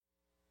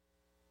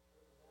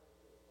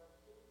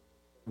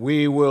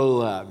We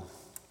will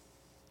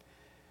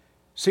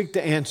seek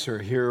to answer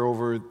here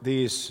over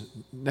these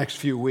next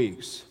few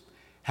weeks.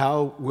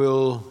 How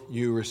will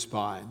you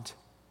respond?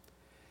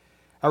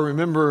 I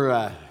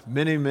remember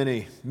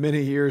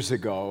many years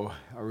ago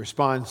a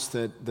response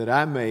that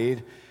I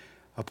made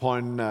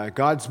upon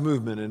God's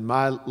movement in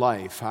my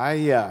life.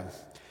 I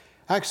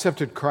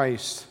accepted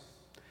Christ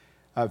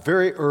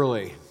very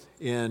early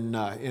in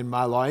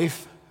my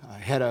life. I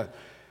had a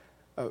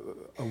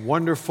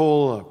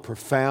wonderful,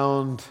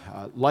 profound,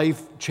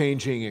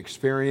 life-changing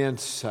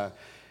experience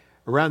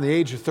around the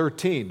age of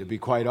 13, to be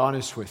quite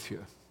honest with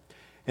you.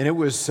 And it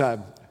was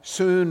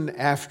soon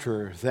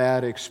after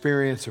that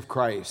experience of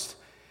Christ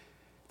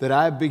that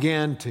I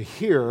began to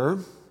hear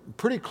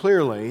pretty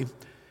clearly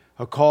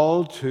a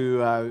call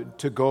to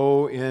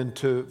go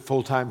into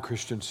full-time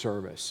Christian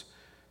service,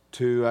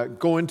 to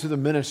go into the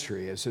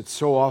ministry, as it's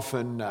so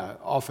often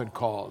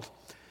called.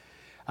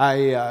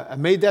 I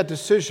made that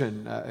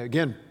decision,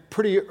 again,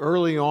 pretty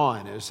early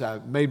on as I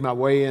made my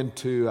way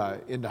into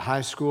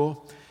high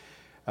school.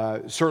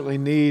 Certainly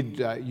need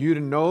you to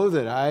know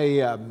that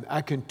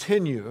I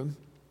continue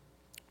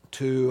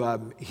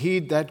to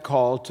heed that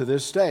call to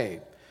this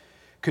day.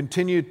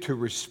 Continue to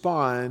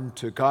respond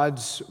to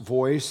God's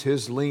voice,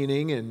 His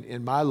leaning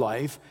in my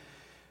life,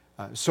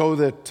 so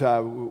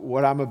that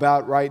what I'm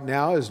about right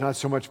now is not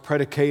so much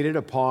predicated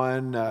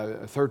upon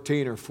a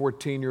 13 or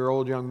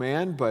 14-year-old young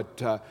man,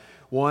 but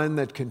one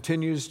that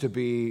continues to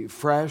be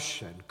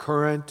fresh and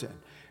current and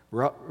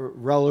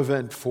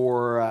relevant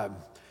for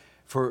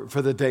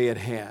the day at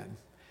hand.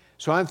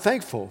 So I'm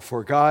thankful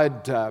for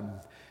God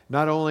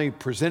not only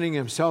presenting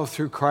Himself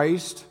through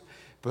Christ,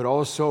 but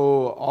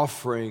also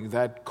offering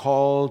that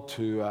call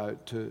to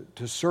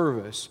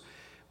service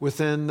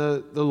within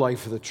the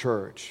life of the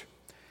church.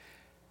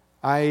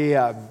 I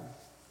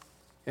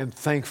am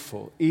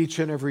thankful each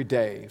and every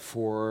day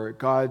for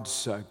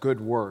God's good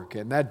work,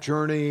 and that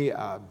journey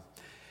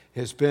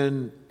has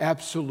been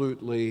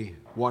absolutely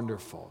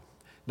wonderful.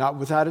 Not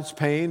without its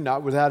pain,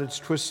 not without its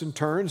twists and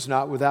turns,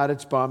 not without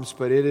its bumps,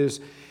 but it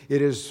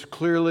has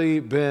clearly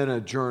been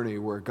a journey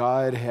where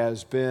God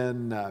has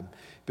been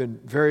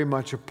very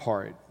much a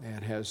part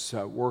and has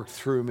worked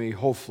through me,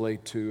 hopefully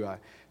to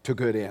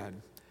good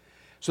end.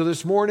 So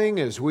this morning,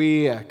 as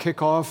we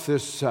kick off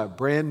this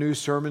brand new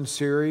sermon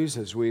series,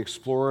 as we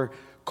explore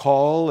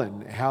call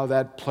and how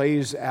that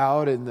plays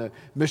out in the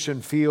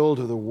mission field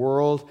of the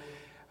world,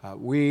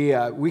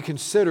 we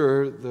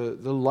consider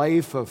the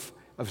life of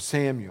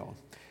Samuel.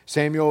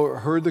 Samuel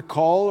heard the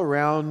call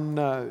around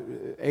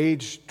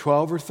age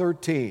 12 or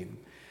 13.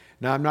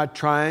 Now, I'm not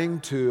trying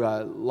to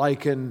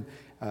liken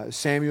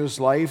Samuel's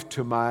life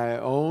to my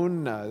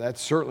own.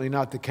 That's certainly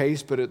not the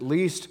case, but at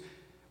least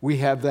we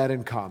have that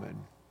in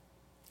common.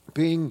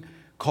 Being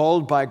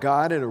called by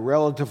God at a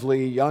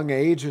relatively young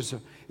age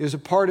is a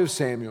part of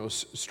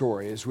Samuel's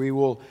story, as we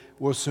will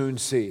soon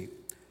see.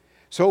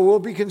 So we'll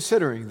be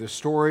considering the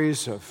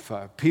stories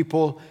of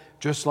people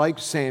just like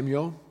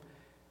Samuel,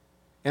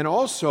 and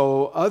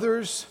also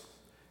others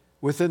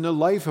within the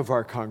life of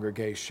our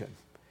congregation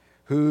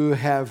who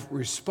have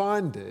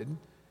responded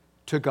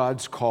to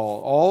God's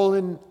call,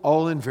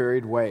 all in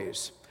varied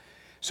ways.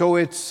 So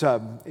it's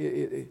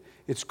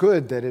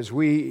good that as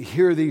we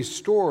hear these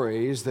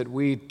stories that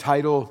we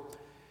title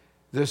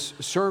this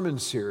sermon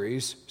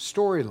series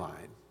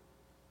Storyline.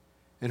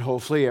 And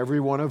hopefully every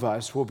one of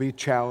us will be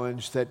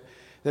challenged that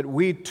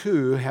we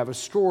too have a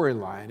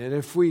storyline, and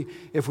if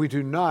we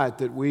do not,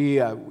 that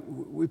we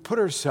put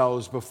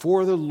ourselves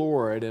before the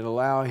Lord and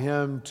allow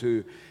Him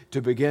to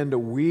begin to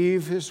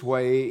weave His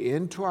way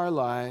into our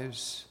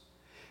lives,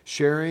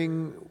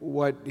 sharing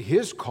what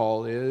His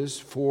call is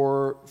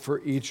for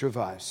each of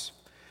us.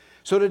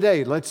 So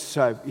today, let's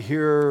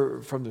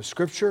hear from the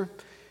Scripture.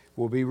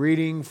 We'll be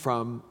reading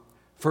from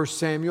 1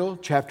 Samuel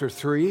chapter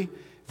 3,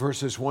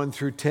 verses 1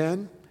 through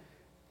 10.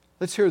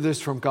 Let's hear this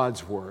from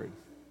God's Word.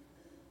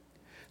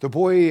 The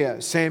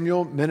boy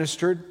Samuel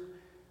ministered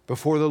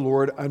before the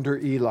Lord under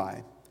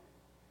Eli.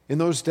 In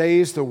those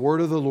days, the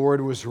word of the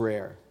Lord was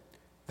rare.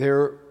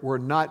 There were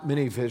not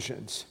many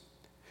visions.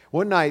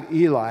 One night,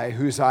 Eli,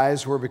 whose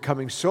eyes were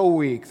becoming so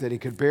weak that he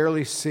could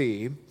barely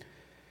see,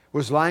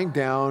 was lying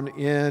down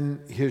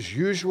in his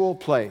usual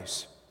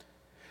place.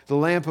 The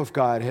lamp of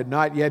God had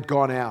not yet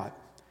gone out,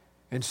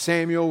 and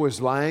Samuel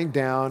was lying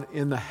down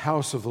in the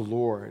house of the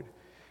Lord,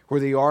 where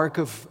the ark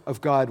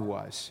of God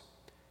was.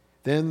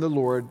 Then the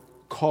Lord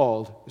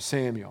called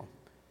Samuel.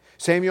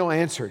 Samuel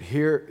answered,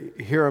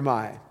 Here am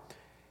I.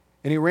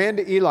 And he ran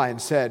to Eli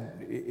and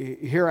said,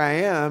 Here I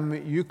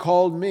am, you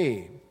called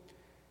me.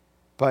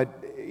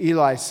 But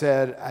Eli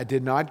said, I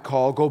did not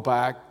call, go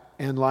back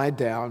and lie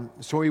down.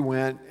 So he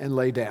went and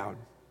lay down.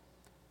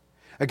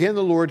 Again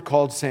the Lord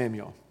called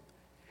Samuel.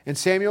 And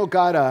Samuel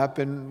got up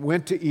and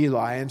went to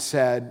Eli and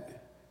said,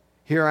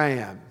 Here I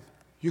am,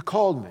 you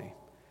called me.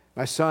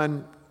 My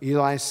son,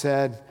 Eli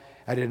said,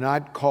 I did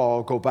not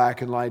call, go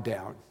back and lie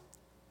down.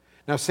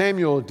 Now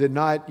Samuel did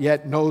not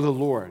yet know the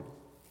Lord.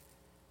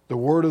 The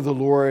word of the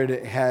Lord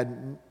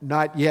had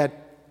not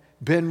yet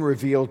been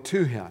revealed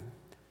to him.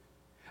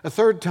 A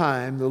third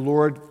time, the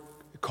Lord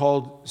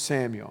called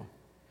Samuel.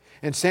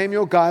 And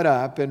Samuel got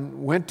up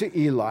and went to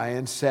Eli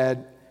and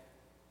said,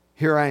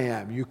 "Here I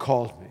am, you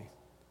called me."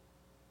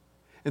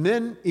 And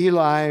then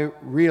Eli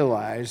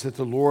realized that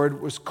the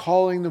Lord was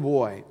calling the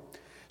boy.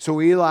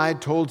 So Eli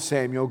told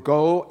Samuel,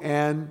 "Go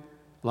and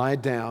lie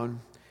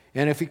down.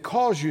 And if he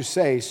calls you,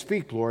 say,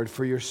 'Speak, Lord,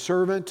 for your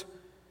servant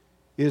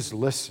is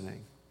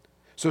listening.'"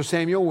 So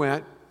Samuel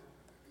went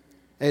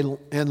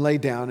and lay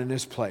down in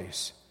his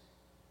place.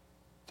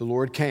 The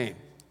Lord came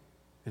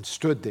and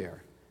stood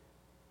there,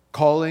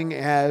 calling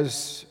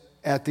as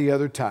at the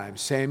other time,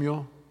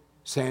 "Samuel,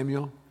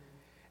 Samuel."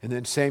 And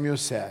then Samuel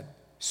said,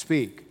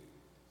 "Speak,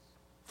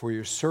 for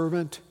your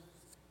servant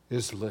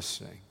is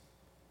listening."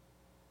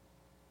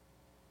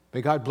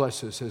 May God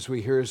bless us as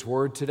we hear His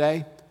word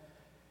today.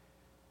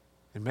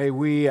 And may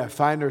we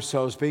find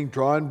ourselves being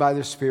drawn by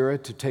the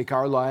Spirit to take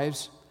our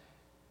lives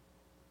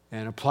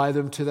and apply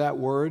them to that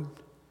word.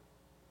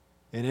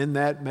 And in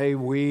that, may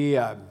we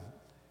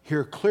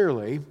hear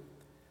clearly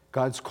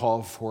God's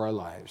call for our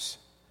lives.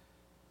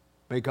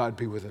 May God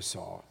be with us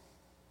all.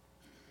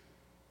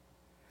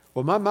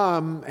 Well, my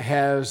mom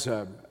has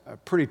a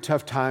pretty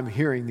tough time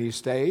hearing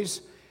these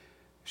days.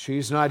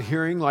 She's not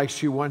hearing like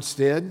she once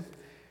did.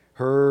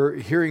 Her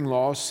hearing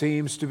loss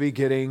seems to be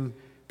getting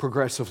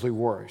progressively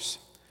worse.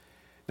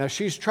 Now,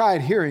 she's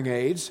tried hearing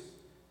aids,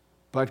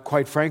 but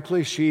quite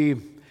frankly,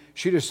 she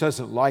just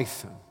doesn't like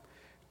them.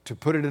 To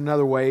put it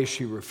another way,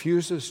 she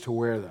refuses to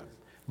wear them,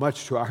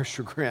 much to our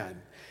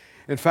chagrin.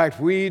 In fact,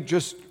 we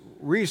just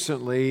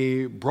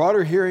recently brought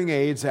her hearing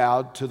aids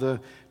out to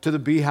the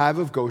Beehive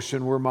of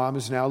Goshen, where Mom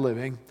is now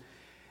living,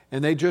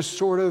 and they just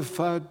sort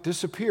of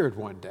disappeared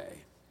one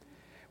day.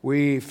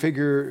 We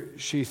figure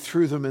she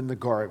threw them in the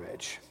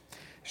garbage.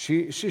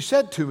 She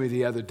said to me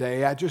the other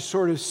day, "I just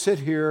sort of sit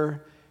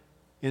here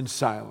in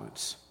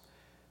silence."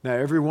 Now,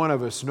 every one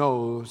of us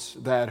knows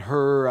that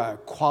her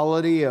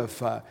quality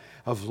of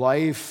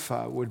life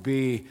would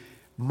be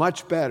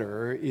much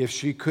better if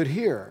she could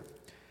hear.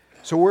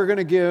 So we're going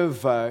to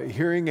give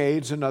hearing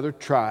aids another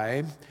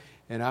try,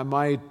 and I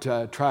might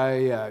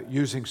try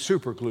using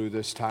super glue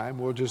this time.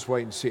 We'll just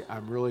wait and see.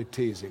 I'm really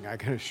teasing, I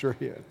can assure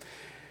you.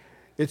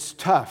 It's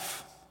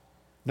tough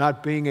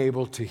not being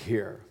able to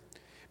hear.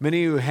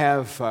 Many who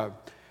have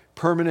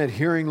permanent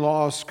hearing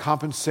loss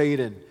compensate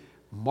in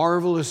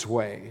marvelous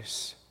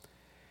ways,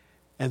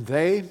 and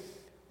they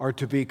are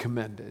to be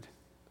commended.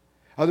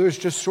 Others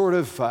just sort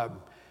of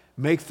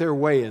make their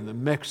way in the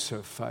mix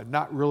of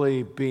not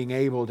really being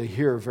able to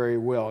hear very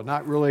well,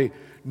 not really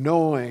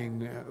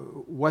knowing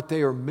what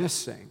they are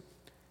missing.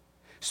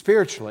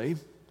 Spiritually,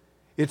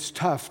 it's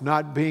tough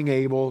not being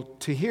able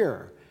to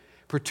hear,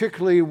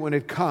 particularly when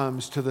it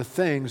comes to the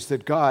things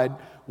that God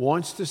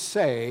wants to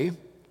say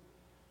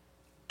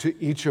to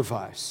each of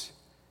us,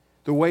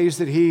 the ways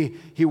that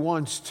He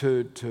wants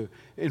to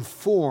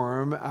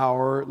inform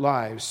our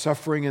lives,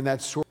 suffering in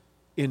that sort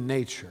in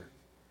nature.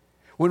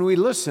 When we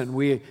listen,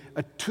 we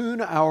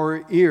attune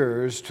our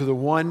ears to the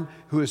one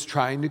who is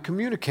trying to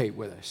communicate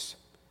with us.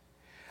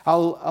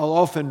 I'll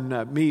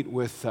often meet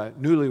with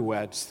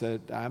newlyweds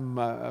that I'm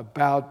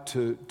about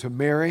to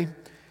marry.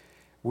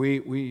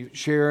 We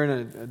share in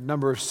a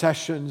number of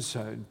sessions,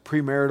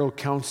 premarital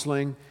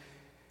counseling,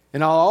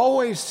 and I'll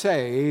always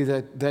say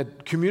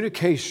that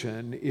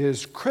communication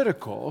is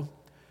critical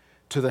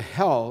to the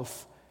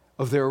health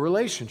of their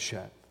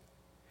relationship.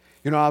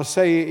 You know, I'll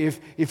say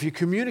if you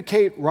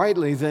communicate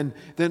rightly, then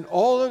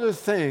all other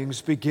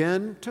things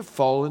begin to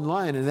fall in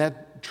line, and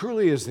that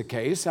truly is the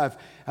case. I've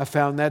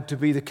found that to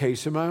be the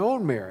case in my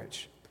own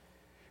marriage.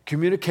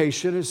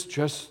 Communication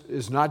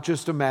is not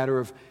just a matter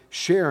of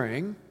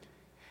sharing;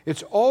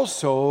 it's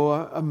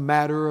also a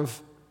matter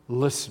of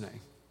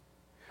listening.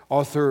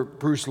 Author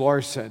Bruce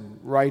Larson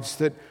writes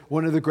that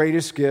one of the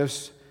greatest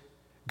gifts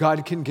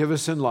God can give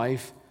us in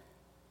life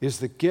is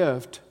the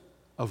gift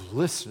of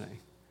listening.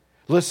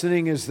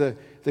 Listening is the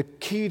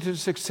key to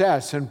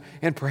success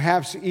and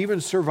perhaps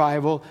even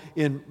survival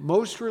in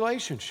most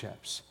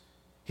relationships.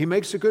 He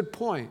makes a good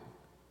point.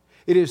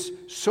 It is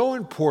so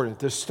important,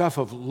 this stuff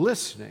of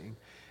listening,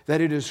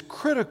 that it is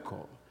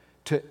critical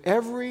to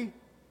every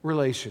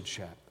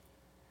relationship.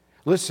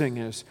 Listening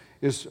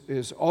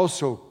is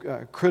also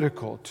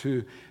critical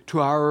to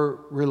our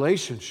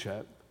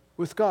relationship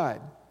with God.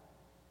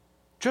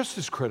 Just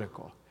as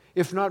critical,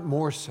 if not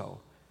more so,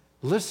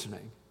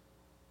 listening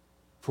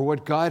for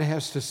what God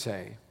has to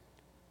say.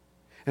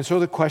 And so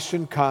the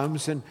question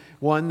comes, and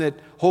one that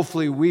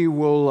hopefully we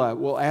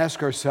will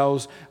ask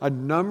ourselves a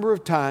number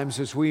of times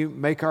as we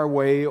make our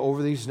way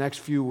over these next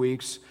few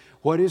weeks: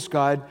 what is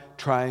God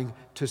trying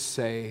to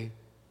say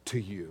to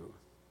you?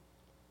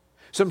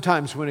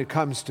 Sometimes when it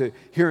comes to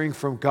hearing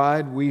from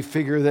God, we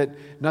figure that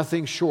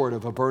nothing short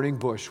of a burning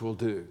bush will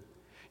do.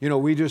 You know,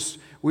 we just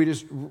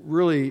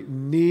really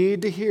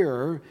need to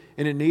hear,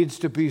 and it needs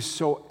to be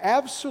so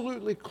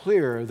absolutely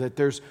clear that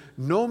there's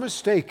no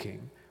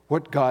mistaking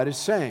what God is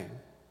saying.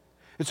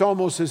 It's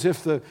almost as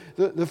if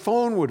the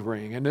phone would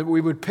ring, and then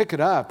we would pick it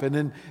up, and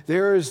then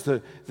there is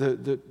the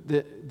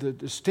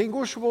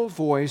distinguishable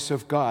voice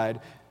of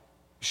God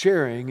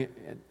sharing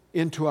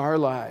into our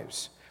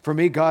lives. For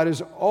me, God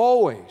is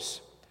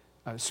always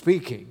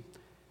speaking.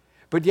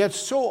 But yet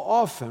so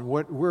often,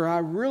 where I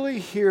really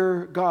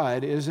hear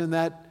God is in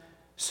that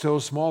still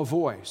small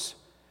voice.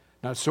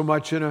 Not so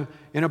much in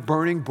a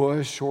burning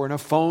bush or in a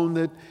phone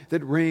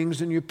that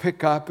rings and you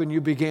pick up and you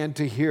begin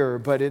to hear,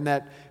 but in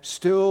that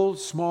still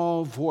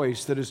small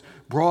voice that is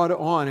brought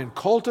on and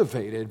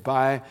cultivated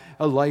by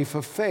a life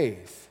of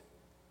faith.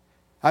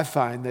 I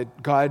find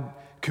that God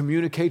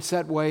communicates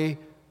that way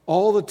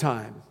all the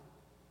time.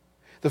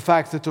 The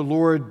fact that the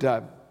Lord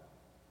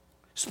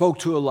spoke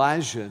to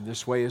Elijah in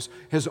this way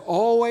has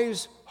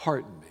always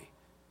heartened me.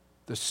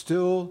 The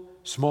still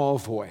small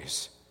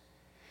voice.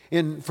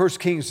 In 1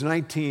 Kings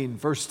 19,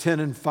 verse 10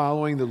 and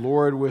following, the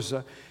Lord was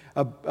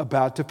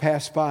about to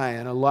pass by,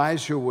 and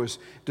Elijah was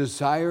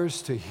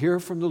desirous to hear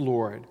from the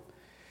Lord.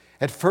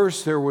 At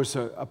first, there was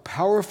a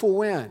powerful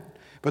wind,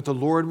 but the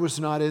Lord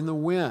was not in the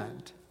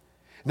wind.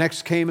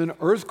 Next came an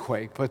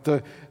earthquake, but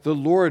the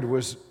Lord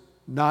was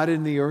not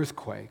in the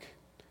earthquake.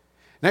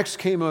 Next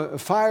came a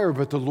fire,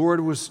 but the Lord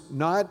was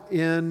not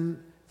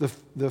in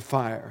the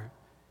fire.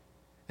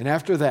 And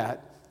after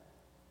that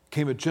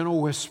came a gentle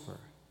whisper.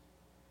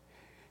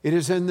 It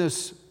is in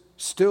this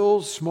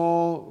still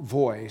small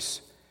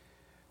voice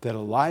that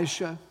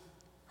Elisha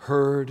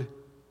heard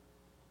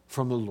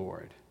from the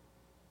Lord.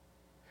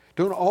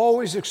 Don't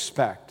always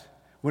expect,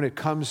 when it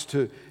comes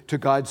to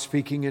God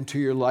speaking into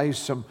your life,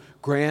 some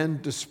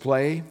grand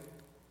display.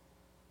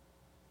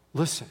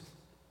 Listen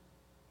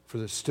for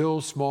the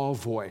still small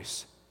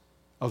voice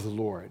of the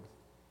Lord.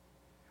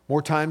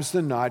 More times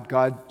than not,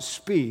 God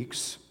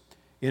speaks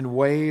in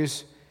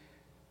ways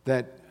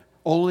that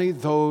only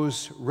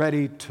those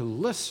ready to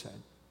listen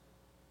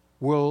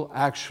will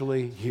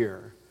actually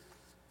hear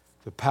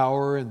the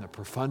power and the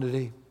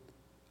profundity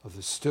of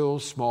the still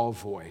small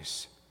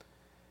voice.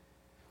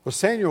 Well,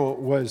 Samuel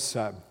was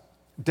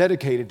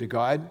dedicated to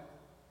God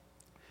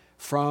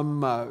from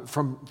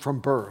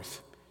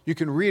birth. You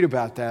can read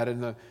about that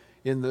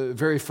in the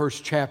very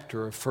first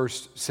chapter of 1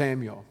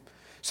 Samuel.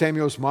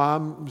 Samuel's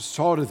mom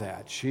saw to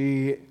that.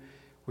 She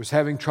was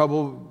having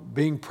trouble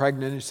being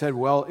pregnant and said,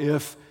 well,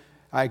 if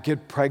I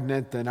get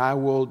pregnant, then I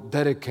will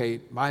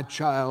dedicate my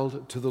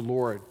child to the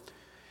Lord.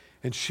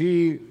 And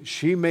she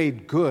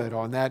made good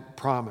on that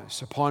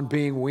promise. Upon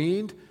being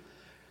weaned,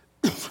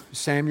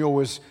 Samuel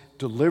was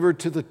delivered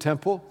to the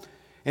temple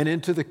and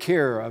into the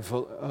care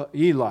of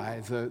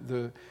Eli,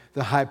 the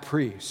high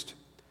priest.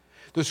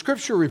 The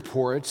scripture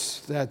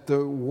reports that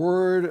the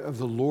word of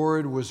the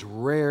Lord was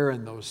rare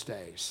in those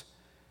days.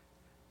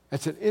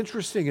 That's an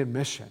interesting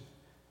admission,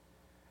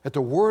 that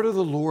the word of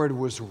the Lord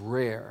was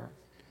rare.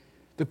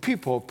 The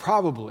people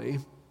probably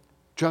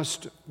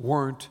just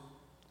weren't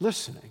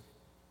listening.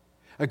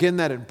 Again,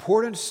 that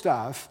important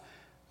stuff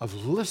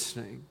of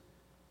listening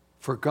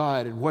for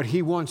God and what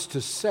He wants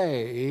to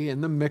say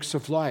in the mix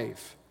of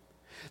life.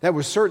 That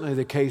was certainly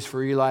the case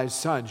for Eli's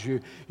sons.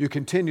 You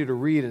continue to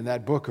read in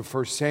that book of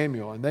 1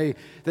 Samuel, and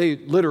they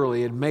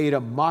literally had made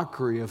a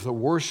mockery of the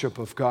worship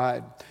of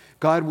God.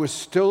 God was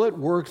still at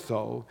work,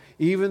 though,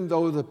 even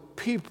though the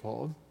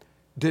people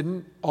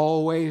didn't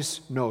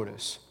always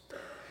notice.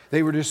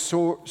 They were just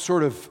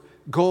sort of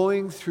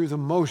going through the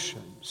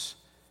motions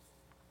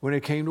when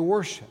it came to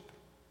worship.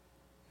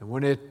 And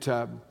when it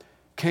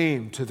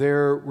came to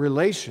their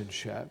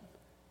relationship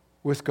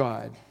with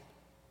God.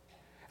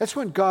 That's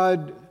when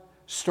God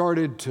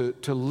started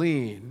to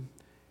lean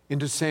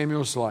into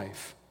Samuel's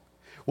life.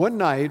 One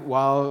night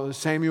while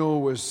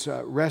Samuel was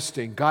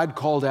resting, God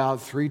called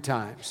out 3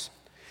 times.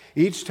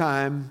 Each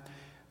time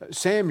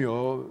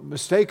Samuel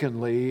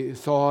mistakenly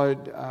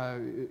thought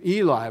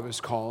Eli was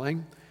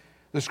calling.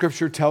 The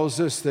scripture tells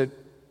us that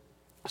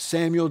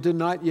Samuel did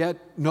not yet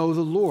know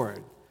the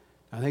Lord.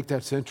 I think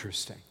that's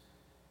interesting.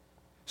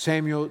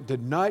 Samuel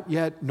did not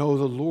yet know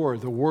the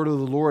Lord. The word of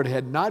the Lord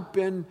had not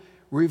been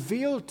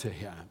revealed to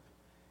him.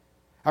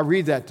 I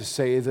read that to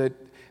say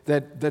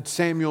that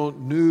Samuel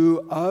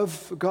knew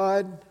of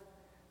God,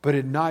 but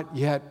had not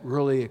yet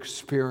really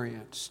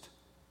experienced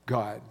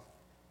God.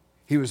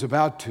 He was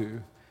about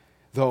to,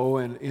 though,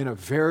 in a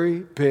very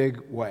big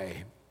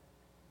way.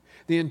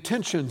 The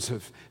intentions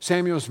of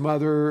Samuel's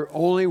mother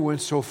only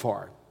went so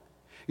far.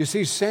 You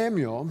see,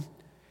 Samuel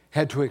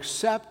had to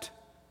accept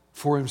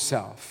for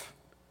himself.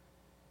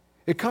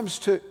 It comes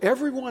to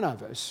every one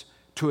of us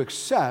to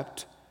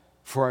accept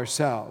for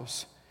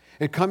ourselves.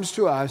 It comes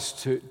to us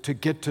to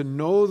get to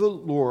know the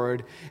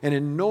Lord, and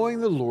in knowing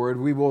the Lord,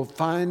 we will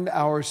find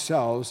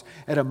ourselves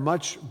at a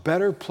much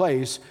better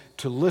place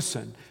to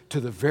listen to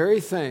the very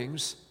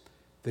things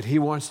that He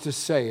wants to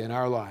say in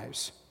our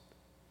lives.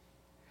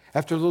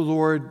 After the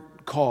Lord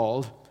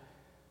called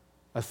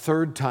a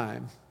 3rd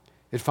time,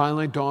 it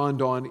finally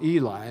dawned on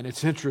Eli, and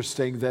it's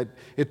interesting that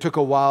it took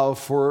a while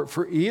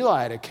for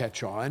Eli to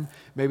catch on.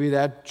 Maybe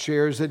that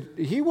shares that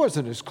he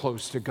wasn't as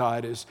close to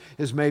God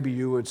as maybe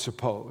you would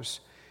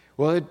suppose.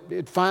 Well,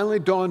 it finally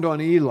dawned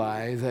on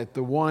Eli that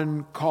the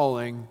one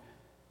calling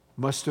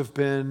must have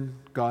been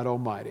God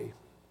Almighty.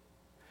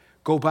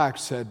 Go back,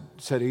 said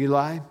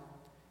Eli,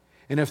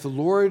 And if the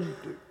Lord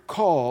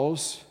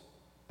calls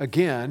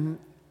again,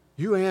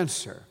 you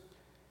answer.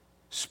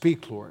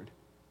 Speak, Lord,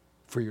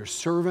 for your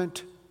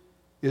servant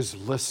is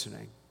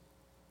listening.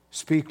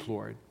 Speak,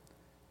 Lord,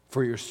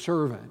 for your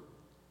servant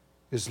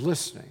is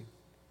listening.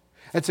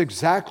 That's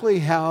exactly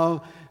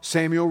how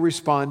Samuel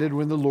responded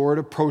when the Lord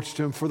approached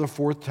him for the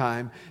fourth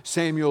time.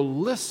 Samuel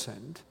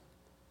listened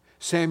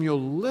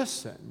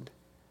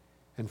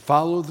and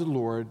followed the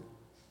Lord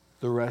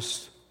the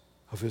rest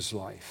of his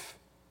life.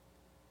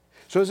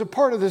 So as a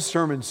part of this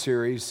sermon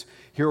series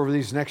here over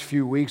these next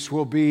few weeks,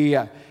 we'll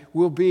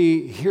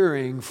be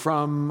hearing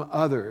from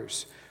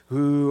others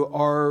who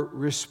are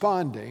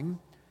responding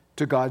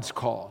to God's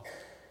call.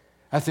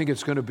 I think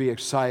it's going to be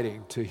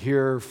exciting to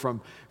hear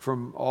from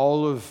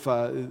all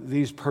of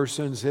these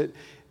persons.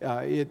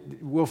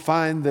 We'll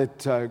find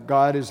that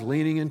God is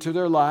leaning into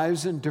their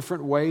lives in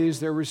different ways.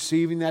 They're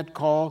receiving that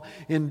call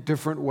in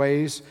different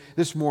ways.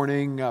 This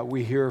morning,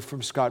 we hear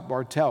from Scott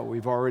Bartell.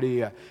 We've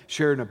already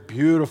shared a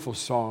beautiful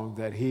song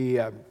that he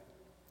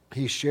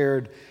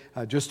shared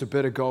just a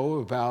bit ago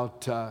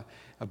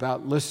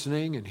about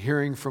listening and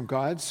hearing from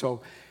God.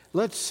 So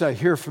let's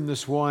hear from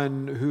this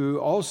one who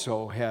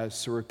also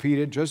has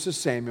repeated, just as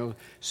Samuel,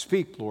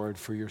 speak, Lord,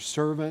 for your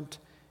servant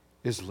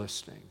is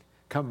listening.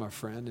 Come, my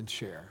friend, and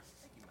share.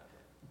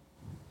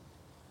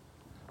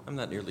 I'm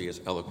not nearly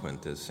as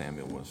eloquent as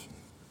Samuel was.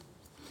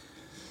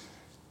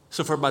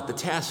 So for about the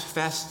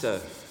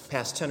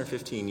past 10 or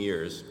 15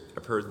 years,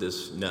 I've heard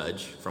this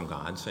nudge from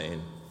God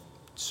saying,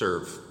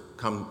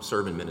 come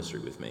serve in ministry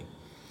with me.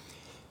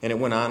 And it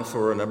went on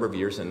for a number of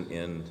years,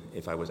 and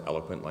if I was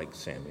eloquent like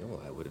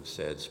Samuel, I would have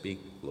said, speak,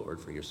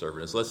 Lord, for your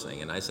servant is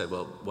listening. And I said,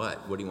 well,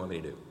 what? What do you want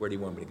me to do? Where do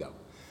you want me to go?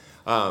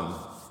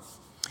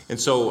 And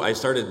so I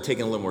started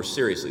taking it a little more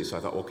seriously. So I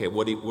thought, okay,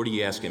 what are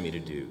you asking me to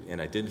do?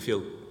 And I didn't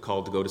feel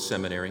called to go to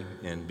seminary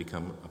and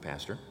become a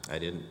pastor. I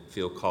didn't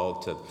feel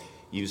called to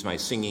use my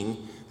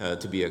singing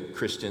to be a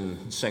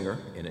Christian singer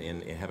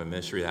and have a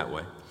ministry that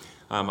way.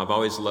 I've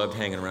always loved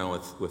hanging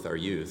around with our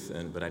youth,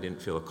 but I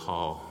didn't feel a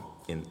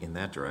call in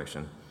that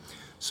direction.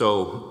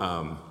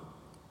 So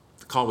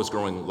the call was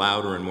growing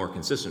louder and more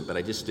consistent, but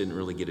I just didn't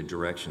really get a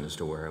direction as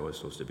to where I was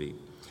supposed to be.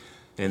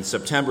 In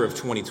September of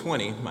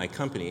 2020, my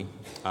company,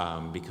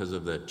 because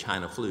of the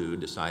China flu,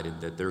 decided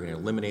that they're going to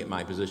eliminate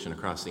my position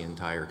across the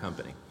entire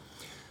company.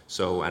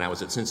 And I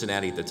was at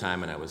Cincinnati at the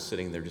time, and I was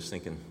sitting there just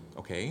thinking,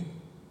 okay,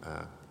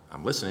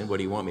 I'm listening. What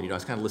do you want me to do? I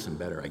was kind of listening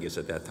better, I guess,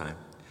 at that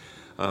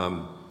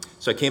time.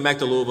 So I came back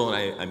to Louisville,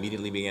 and I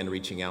immediately began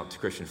reaching out to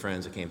Christian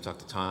friends. I came to talk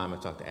to Tom, I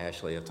talked to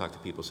Ashley, I talked to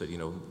people, said,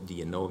 do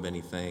you know of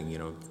anything?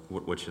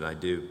 What should I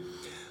do?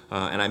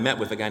 And I met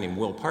with a guy named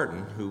Will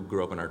Parton, who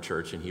grew up in our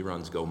church, and he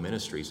runs Go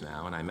Ministries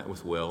now. And I met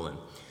with Will,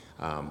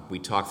 and we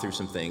talked through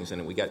some things.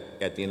 And we got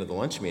at the end of the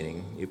lunch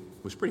meeting, it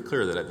was pretty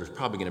clear that there's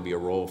probably going to be a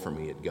role for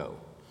me at Go.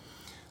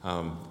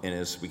 And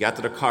as we got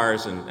to the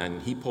cars,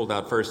 and he pulled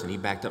out first, and he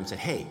backed up and said,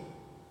 hey,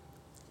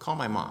 call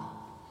my mom.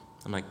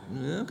 I'm like,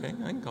 okay,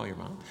 I can call your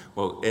mom.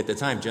 Well, at the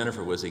time,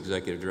 Jennifer was the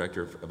executive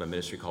director of a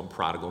ministry called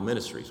Prodigal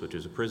Ministries, which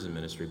is a prison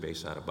ministry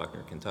based out of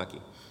Buckner,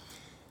 Kentucky.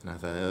 And I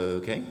thought,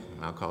 okay,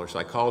 I'll call her. So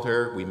I called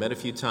her. We met a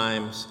few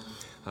times.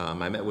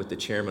 I met with the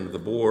chairman of the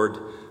board,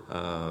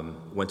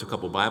 went to a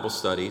couple Bible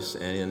studies,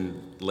 and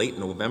in late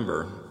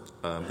November,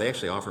 they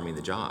actually offered me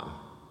the job.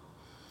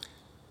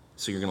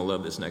 So you're going to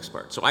love this next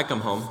part. So I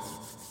come home,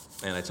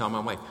 and I tell my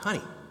wife,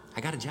 honey, I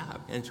got a job.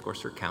 And, of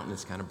course, her countenance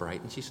is kind of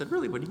bright. And she said,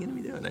 really, what are you going to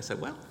be doing? And I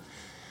said, well,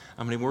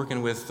 I'm going to be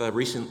working with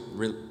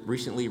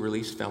recently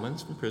released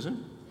felons from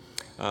prison.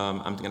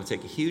 I'm going to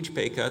take a huge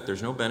pay cut.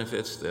 There's no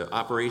benefits. The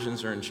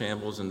operations are in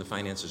shambles, and the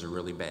finances are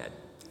really bad.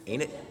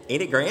 Ain't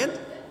it grand?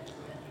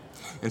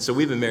 And so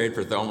we've been married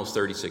for almost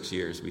 36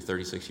 years. It'll be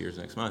 36 years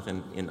next month,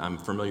 and I'm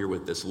familiar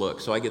with this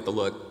look. So I get the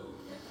look,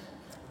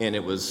 and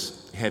it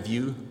was, have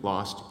you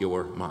lost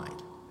your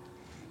mind?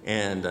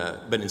 And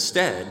but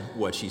instead,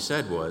 what she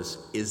said was,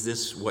 is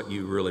this what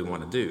you really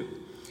want to do?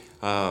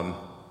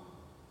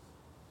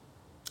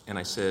 And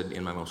I said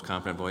in my most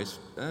confident voice,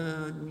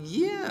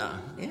 yeah,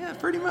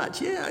 pretty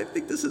much. Yeah, I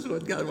think this is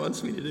what God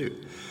wants me to do.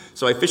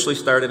 So I officially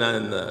started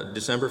on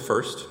December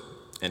 1st,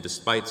 and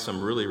despite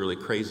some really, really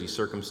crazy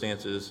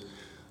circumstances,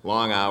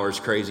 long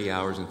hours, crazy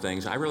hours and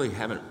things, I really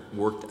haven't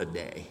worked a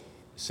day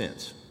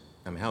since.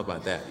 I mean, how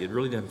about that? It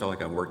really didn't feel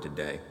like I worked a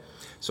day.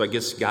 So I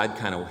guess God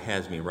kind of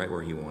has me right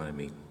where he wanted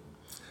me.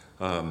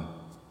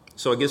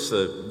 So I guess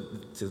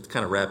to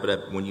kind of wrap it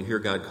up, when you hear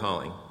God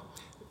calling,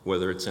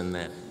 whether it's in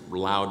that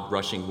loud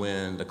rushing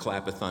wind, a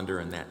clap of thunder,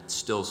 and that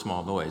still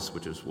small noise,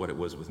 which is what it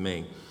was with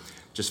me,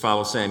 just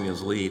follow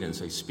Samuel's lead and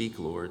say, speak,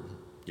 Lord,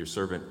 your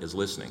servant is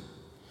listening.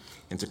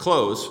 And to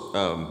close,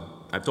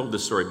 I've told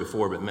this story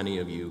before, but many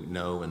of you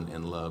know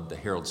and love the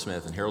Harold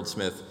Smith. And Harold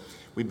Smith,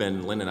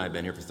 Lynn and I have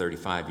been here for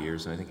 35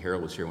 years, and I think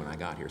Harold was here when I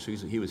got here. So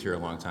he was here a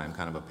long time,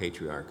 kind of a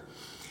patriarch.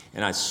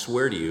 And I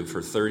swear to you,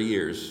 for 30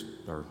 years,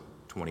 or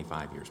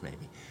 25 years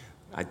maybe,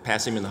 I'd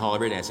pass him in the hall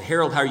every day, and I'd say,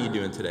 Harold, how are you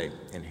doing today?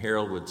 And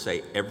Harold would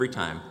say every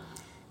time,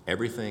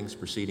 everything's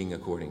proceeding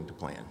according to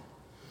plan.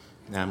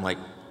 And I'm like,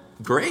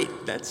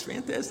 Great, that's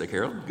fantastic,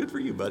 Harold. Good for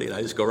you, buddy. And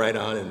I just go right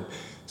on. And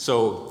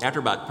so after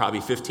about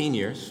probably 15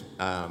 years,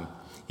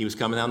 he was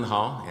coming down the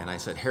hall, and I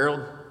said,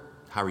 Harold,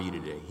 how are you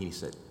today? He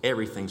said,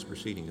 everything's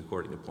proceeding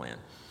according to plan.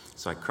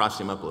 So I crossed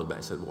him up a little bit.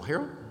 I said, well,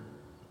 Harold,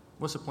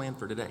 what's the plan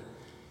for today?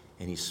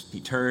 And he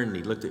turned, and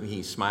he looked at me,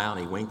 he smiled,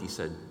 and he winked. He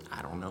said,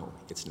 I don't know.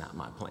 It's not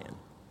my plan.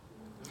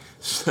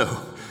 So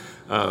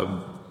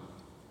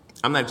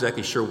I'm not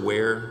exactly sure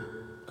where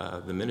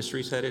the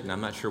ministry's headed, and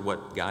I'm not sure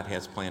what God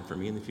has planned for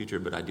me in the future,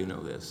 but I do know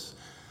this.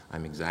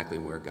 I'm exactly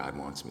where God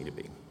wants me to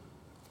be.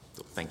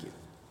 So thank you.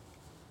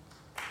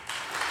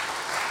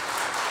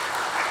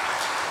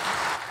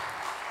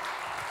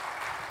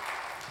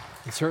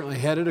 It's certainly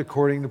headed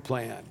according to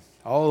plan.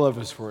 All of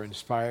us were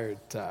inspired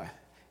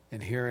in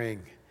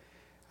hearing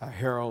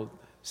Harold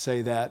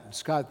say that.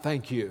 Scott,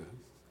 thank you.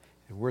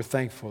 And we're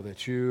thankful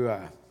that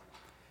you're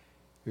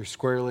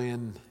squarely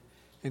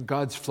in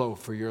God's flow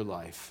for your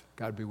life.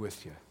 God be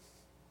with you.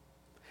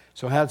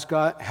 So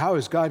how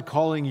is God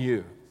calling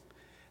you?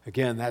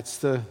 Again, that's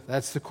the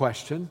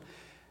question.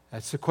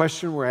 That's the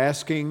question we're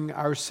asking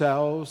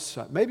ourselves,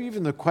 maybe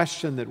even the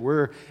question that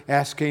we're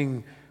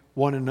asking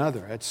one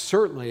another. It's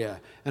certainly an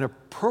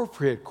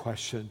appropriate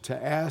question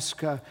to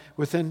ask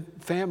within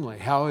family.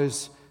 How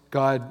is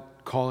God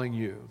calling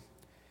you?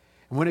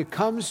 And when it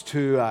comes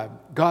to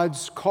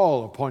God's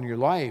call upon your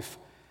life,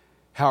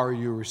 how are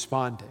you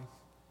responding?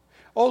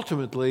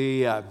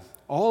 Ultimately,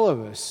 all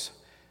of us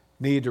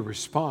need to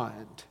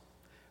respond.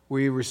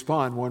 We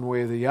respond one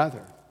way or the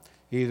other,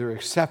 either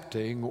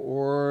accepting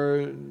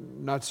or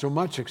not so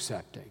much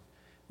accepting,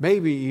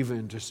 maybe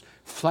even just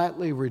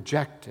flatly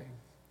rejecting.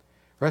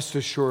 Rest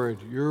assured,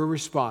 your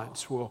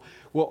response will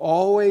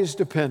always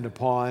depend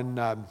upon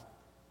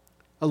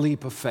a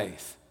leap of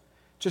faith.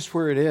 Just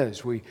where it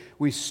is.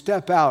 We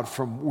step out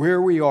from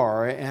where we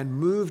are and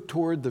move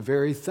toward the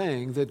very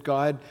thing that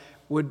God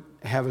would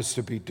have us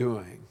to be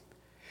doing.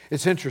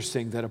 It's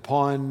interesting that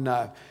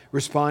upon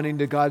responding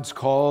to God's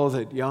call,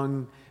 that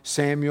young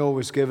Samuel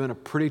was given a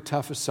pretty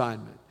tough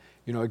assignment.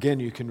 You know, again,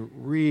 you can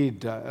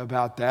read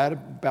about that,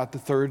 about the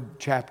 3rd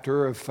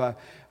chapter of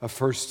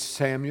 1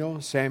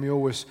 Samuel.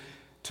 Samuel was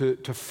to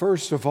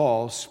first of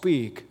all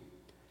speak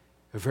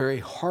a very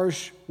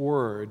harsh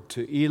word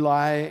to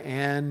Eli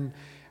and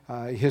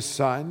his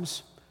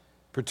sons,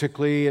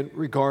 particularly in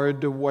regard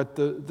to what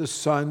the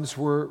sons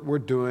were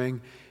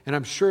doing. And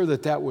I'm sure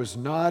that was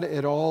not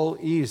at all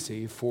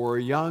easy for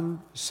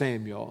young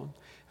Samuel,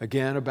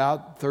 again,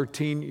 about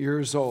 13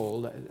 years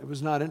old. It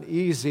was not an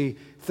easy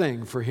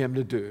thing for him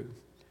to do.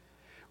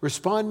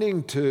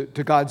 Responding to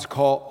God's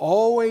call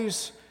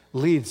always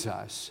leads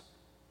us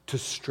to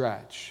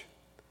stretch.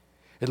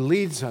 It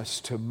leads us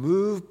to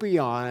move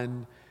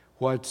beyond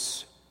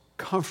what's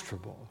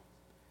comfortable.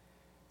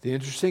 The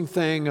interesting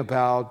thing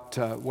about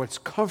what's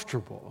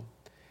comfortable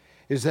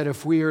is that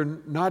if we are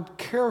not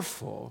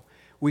careful,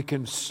 we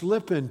can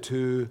slip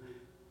into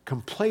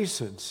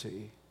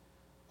complacency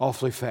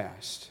awfully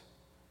fast,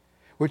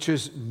 which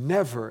is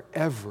never,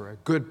 ever a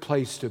good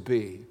place to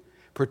be,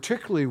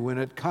 particularly when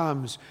it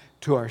comes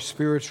to our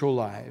spiritual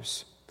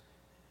lives.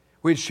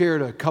 We had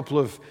shared a couple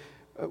of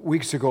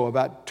weeks ago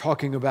about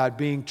talking about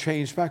being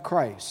changed by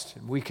Christ,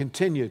 and we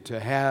continue to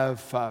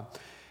have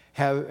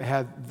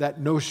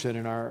that notion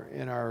in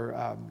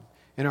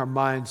our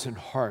minds and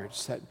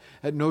hearts,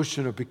 that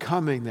notion of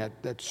becoming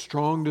that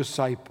strong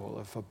disciple,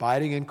 of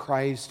abiding in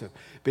Christ, of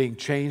being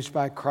changed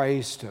by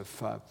Christ,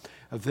 of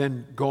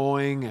then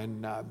going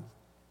and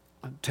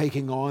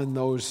taking on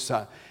those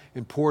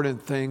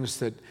important things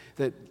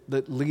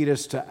that lead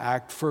us to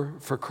act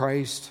for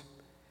Christ.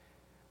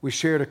 We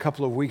shared a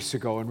couple of weeks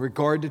ago in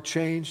regard to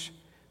change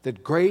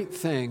that great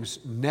things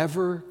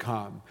never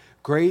come.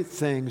 Great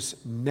things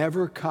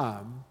never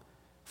come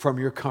from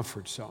your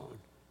comfort zone.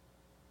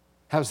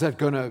 How's that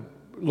going to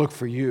look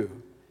for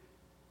you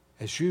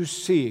as you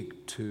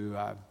seek to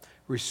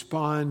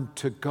respond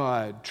to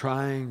God,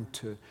 trying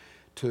to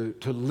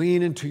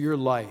lean into your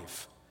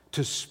life,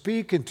 to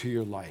speak into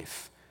your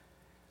life?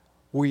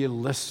 Will you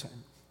listen?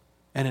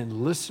 And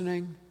in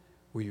listening,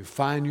 will you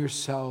find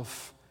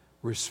yourself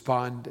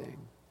responding?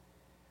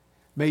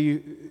 May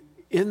you,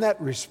 in that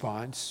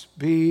response,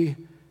 be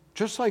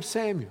just like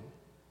Samuel.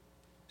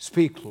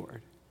 Speak,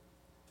 Lord,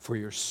 for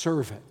your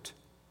servant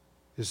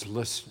is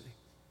listening.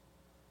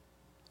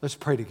 Let's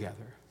pray together.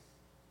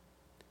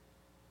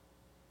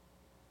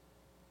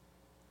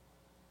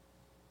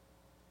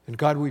 And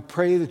God, we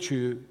pray that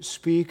you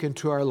speak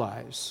into our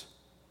lives.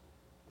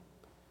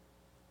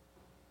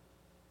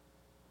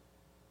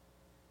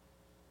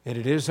 And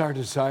it is our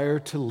desire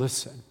to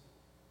listen.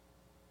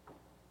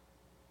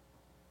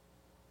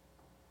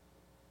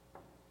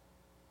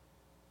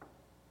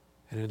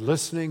 And in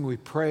listening, we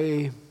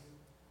pray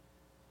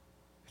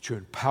that you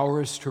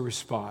empower us to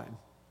respond.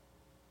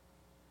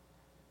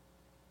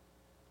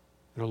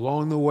 And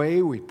along the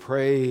way, we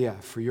pray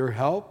for your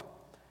help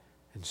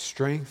and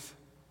strength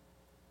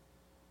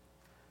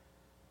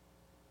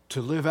to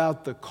live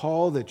out the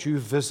call that you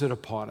visit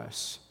upon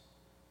us.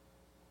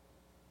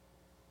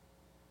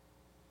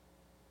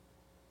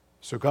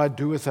 So God,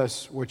 do with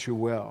us what you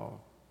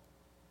will.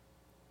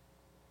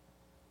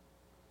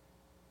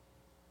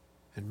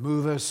 And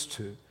move us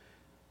to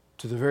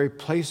the very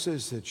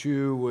places that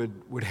you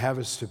would have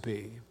us to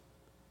be.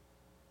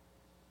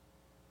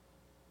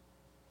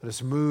 Let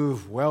us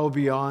move well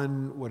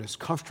beyond what is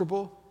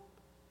comfortable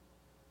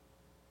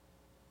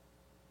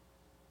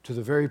to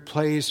the very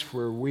place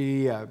where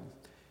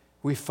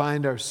we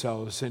find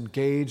ourselves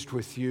engaged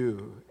with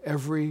you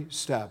every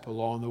step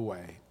along the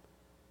way,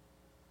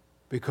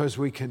 because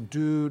we can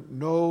do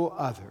no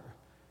other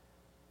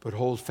but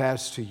hold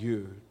fast to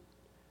you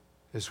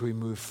as we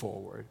move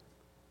forward.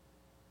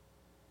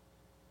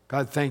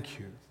 God, thank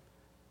you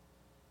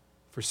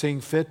for seeing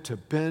fit to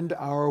bend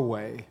our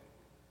way,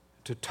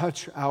 to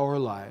touch our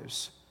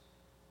lives,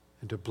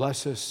 and to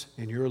bless us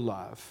in your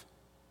love.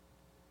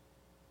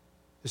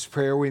 This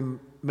prayer we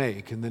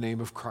make in the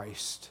name of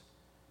Christ.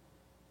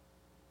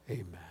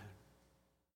 Amen.